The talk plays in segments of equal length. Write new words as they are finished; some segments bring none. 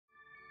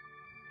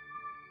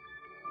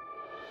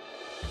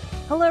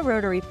Hello,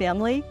 Rotary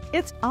family.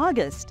 It's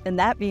August, and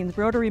that means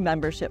Rotary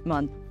Membership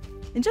Month.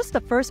 In just the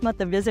first month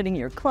of visiting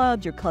your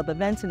clubs, your club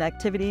events and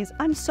activities,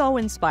 I'm so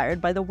inspired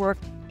by the work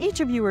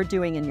each of you are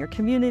doing in your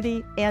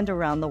community and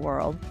around the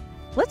world.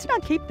 Let's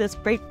not keep this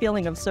great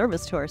feeling of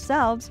service to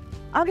ourselves.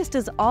 August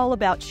is all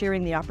about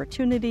sharing the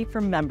opportunity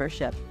for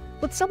membership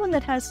with someone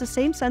that has the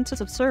same sense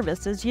of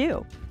service as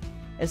you.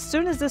 As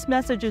soon as this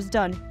message is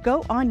done,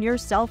 go on your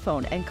cell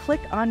phone and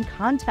click on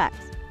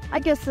Contacts. I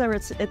guess there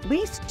is at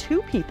least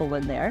 2 people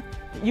in there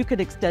that you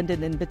could extend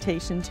an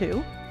invitation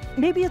to.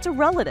 Maybe it's a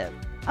relative.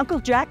 Uncle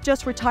Jack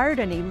just retired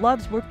and he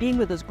loves being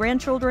with his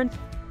grandchildren.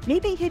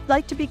 Maybe he'd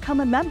like to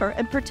become a member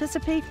and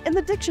participate in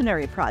the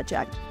dictionary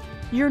project.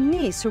 Your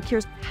niece who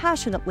cares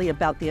passionately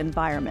about the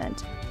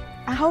environment.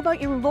 How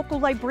about your local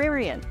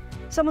librarian?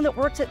 Someone that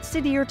works at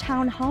city or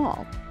town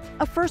hall?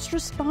 A first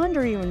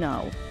responder you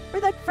know? Or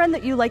that friend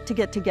that you like to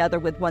get together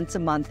with once a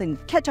month and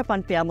catch up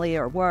on family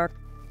or work?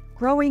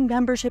 Growing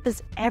membership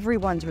is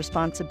everyone's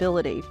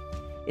responsibility.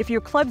 If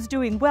your club's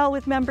doing well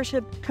with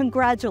membership,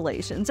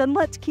 congratulations, and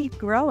let's keep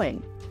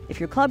growing. If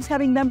your club's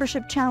having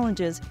membership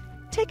challenges,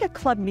 take a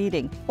club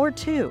meeting or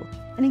 2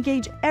 and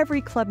engage every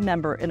club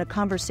member in a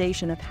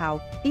conversation of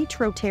how each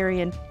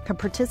Rotarian can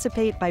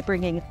participate by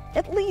bringing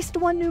at least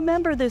 1 new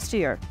member this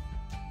year.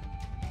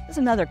 Here's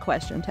another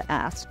question to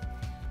ask.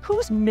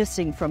 Who's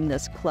missing from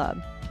this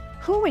club?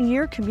 Who in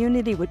your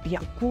community would be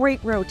a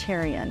great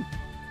Rotarian?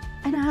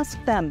 And ask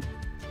them.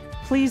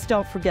 Please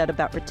don't forget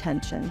about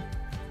retention.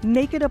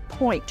 Make it a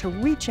point to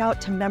reach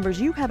out to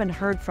members you haven't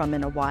heard from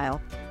in a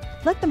while.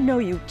 Let them know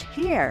you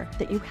care,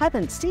 that you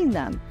haven't seen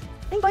them.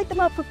 Invite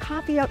them out for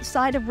coffee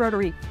outside of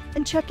Rotary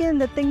and check in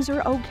that things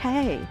are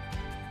okay.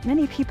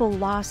 Many people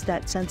lost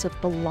that sense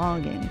of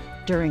belonging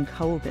during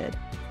COVID.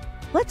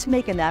 Let's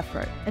make an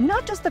effort, and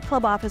not just the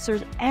club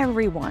officers,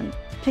 everyone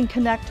can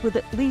connect with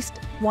at least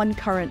 1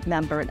 current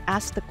member and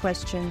ask the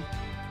question,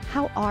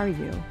 how are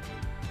you?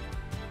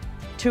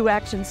 2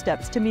 action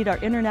steps to meet our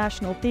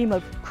international theme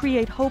of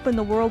Create Hope in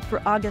the World for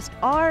August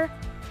are: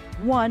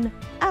 1,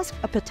 ask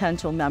a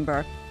potential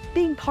member.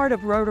 Being part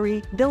of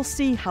Rotary, they'll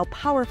see how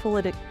powerful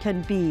it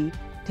can be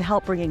to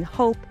help bringing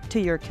hope to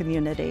your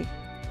community.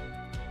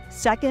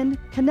 2nd,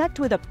 connect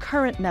with a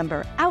current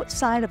member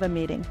outside of a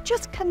meeting.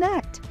 Just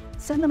connect.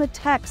 Send them a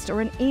text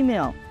or an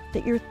email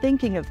that you're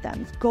thinking of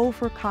them. Go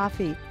for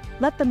coffee.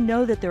 Let them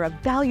know that they're a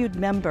valued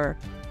member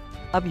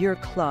of your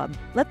club.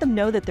 Let them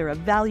know that they're a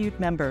valued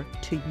member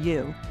to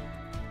you.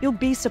 You'll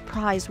be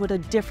surprised what a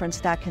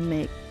difference that can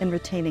make in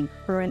retaining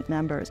current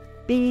members.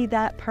 Be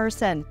that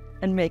person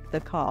and make the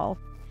call.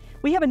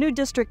 We have a new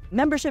district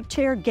membership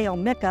chair, Gail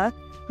Micka,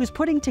 who's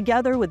putting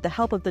together, with the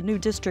help of the new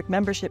district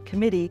membership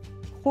committee,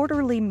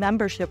 quarterly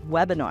membership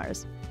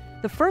webinars.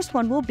 The first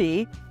one will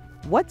be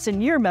What's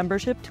in Your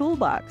Membership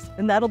Toolbox?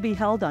 And that'll be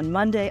held on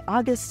Monday,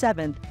 August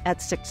 7th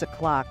at 6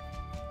 o'clock.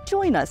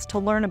 Join us to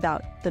learn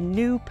about the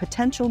new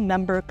potential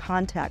member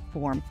contact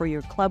form for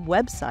your club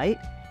website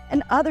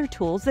and other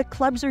tools that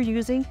clubs are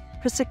using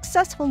for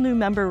successful new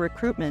member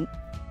recruitment,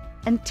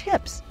 and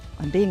tips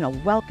on being a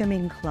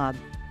welcoming club.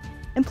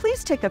 And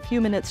please take a few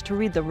minutes to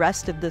read the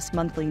rest of this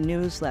monthly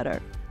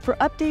newsletter for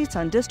updates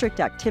on district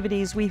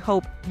activities we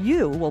hope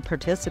you will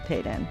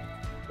participate in.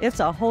 It's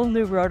a whole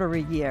new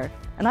Rotary year,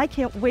 and I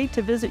can't wait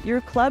to visit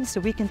your club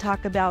so we can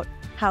talk about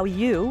how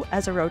you,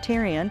 as a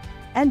Rotarian,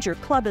 and your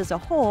club as a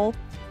whole,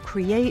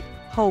 create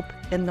hope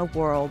in the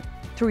world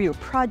through your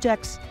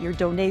projects, your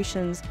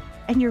donations,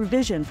 and your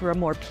vision for a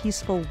more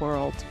peaceful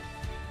world.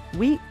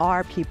 We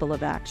are people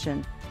of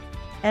action,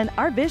 and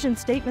our vision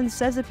statement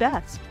says it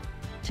best.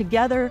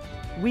 Together,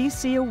 we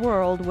see a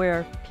world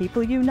where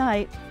people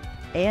unite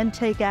and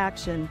take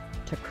action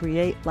to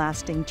create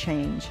lasting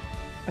change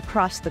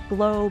across the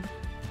globe,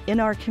 in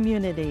our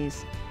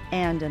communities,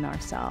 and in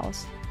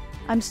ourselves.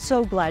 I'm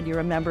so glad you're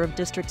a member of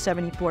District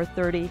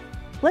 7430.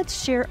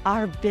 Let's share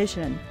our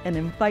vision and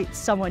invite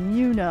someone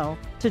you know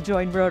to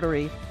join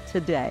Rotary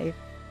today.